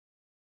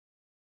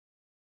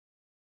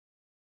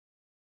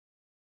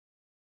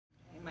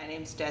My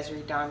name's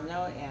Desiree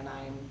and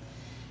I'm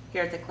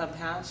here at the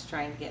clubhouse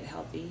trying to get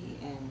healthy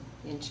and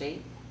in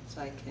shape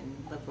so I can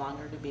live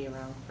longer to be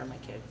around for my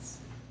kids.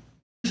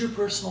 Who's your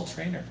personal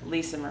trainer?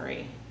 Lisa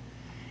Marie.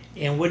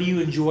 And what do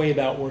you enjoy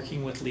about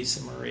working with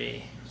Lisa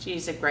Marie?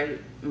 She's a great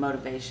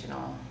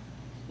motivational.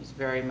 She's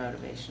very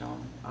motivational.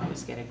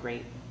 Always get a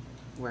great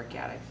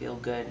workout. I feel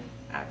good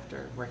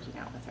after working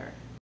out with her.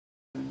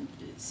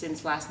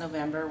 Since last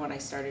November, when I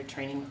started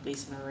training with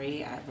Lisa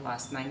Marie, I've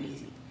lost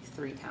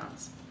 93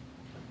 pounds.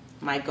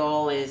 My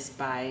goal is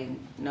by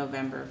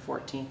November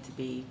 14th to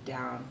be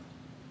down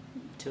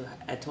to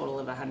a total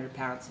of 100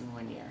 pounds in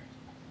 1 year.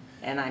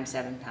 And I'm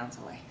 7 pounds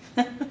away.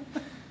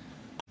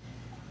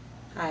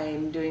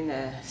 I'm doing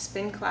the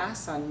spin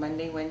class on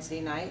Monday,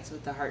 Wednesday nights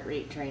with the heart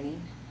rate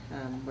training,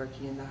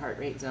 working in the heart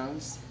rate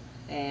zones.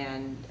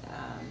 And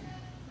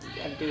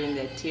I'm doing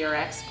the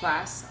TRX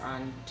class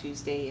on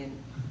Tuesday and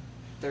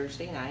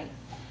Thursday night.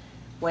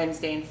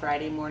 Wednesday and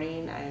Friday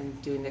morning, I'm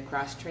doing the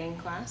cross-train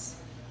class.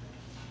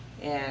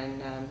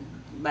 And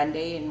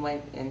Monday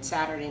and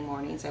Saturday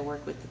mornings, I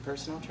work with the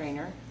personal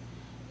trainer.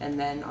 And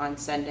then on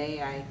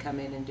Sunday, I come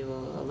in and do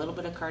a little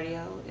bit of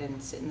cardio and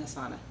sit in the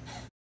sauna.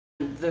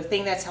 The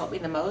thing that's helped me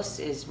the most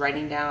is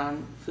writing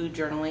down food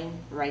journaling,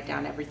 write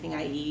down everything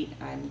I eat.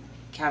 I'm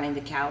counting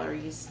the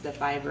calories, the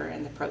fiber,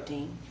 and the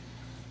protein.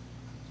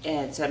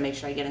 And so I make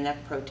sure I get enough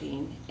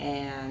protein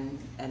and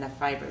enough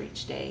fiber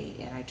each day,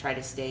 and I try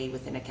to stay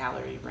within a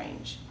calorie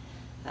range.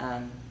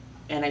 And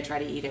I try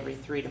to eat every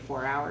 3 to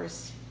 4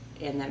 hours,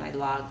 and then I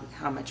log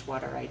how much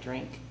water I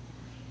drink.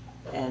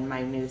 And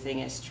my new thing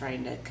is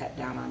trying to cut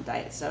down on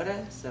diet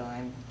soda, so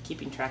I'm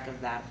keeping track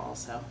of that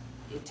also.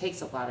 It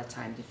takes a lot of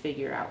time to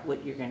figure out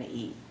what you're going to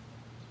eat.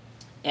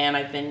 And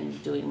I've been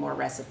doing more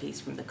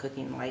recipes from the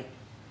Cooking Light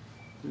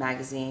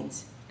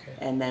magazines. Okay.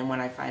 And then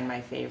when I find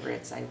my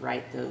favorites, I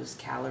write those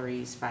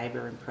calories,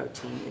 fiber, and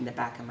protein in the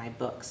back of my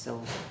book.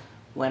 So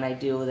when I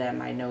do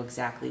them, I know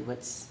exactly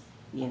what's,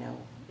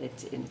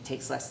 it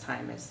takes less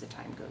time as the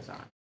time goes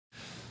on.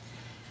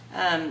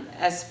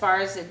 As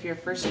far as if you're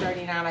first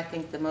starting out, I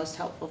think the most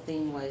helpful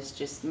thing was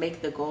just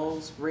make the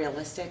goals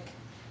realistic.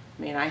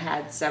 I mean, I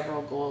had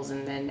several goals,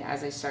 and then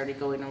as I started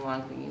going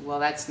along thinking, well,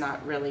 that's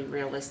not really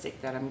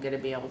realistic that I'm going to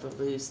be able to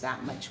lose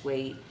that much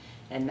weight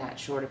in that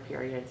short a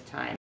period of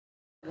time.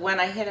 When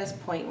I hit a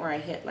point where I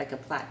hit like a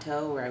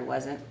plateau where I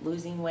wasn't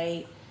losing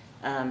weight,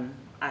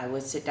 I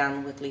would sit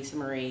down with Lisa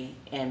Marie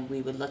and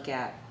we would look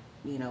at,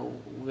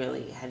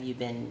 really,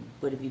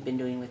 what have you been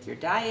doing with your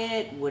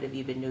diet? What have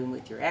you been doing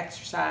with your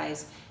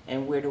exercise?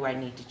 And where do I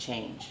need to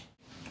change?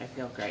 I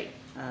feel great.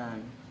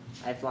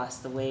 I've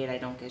lost the weight. I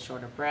don't get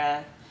short of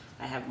breath.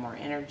 I have more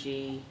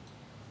energy.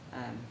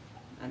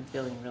 I'm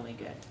feeling really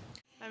good.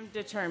 I'm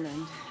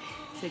determined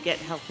to get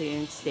healthy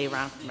and stay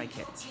around for my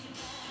kids.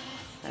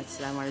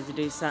 I wanted to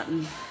do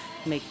something,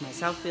 make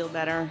myself feel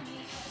better,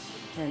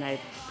 and I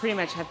pretty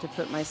much have to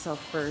put myself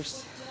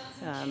first,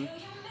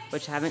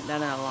 which I haven't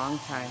done in a long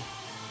time.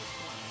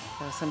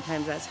 So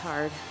sometimes that's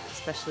hard,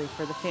 especially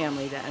for the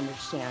family to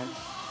understand,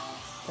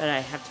 but I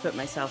have to put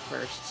myself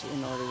first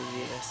in order to do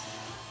this.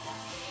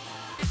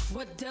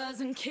 What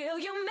doesn't kill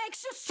you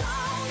makes you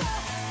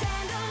stronger.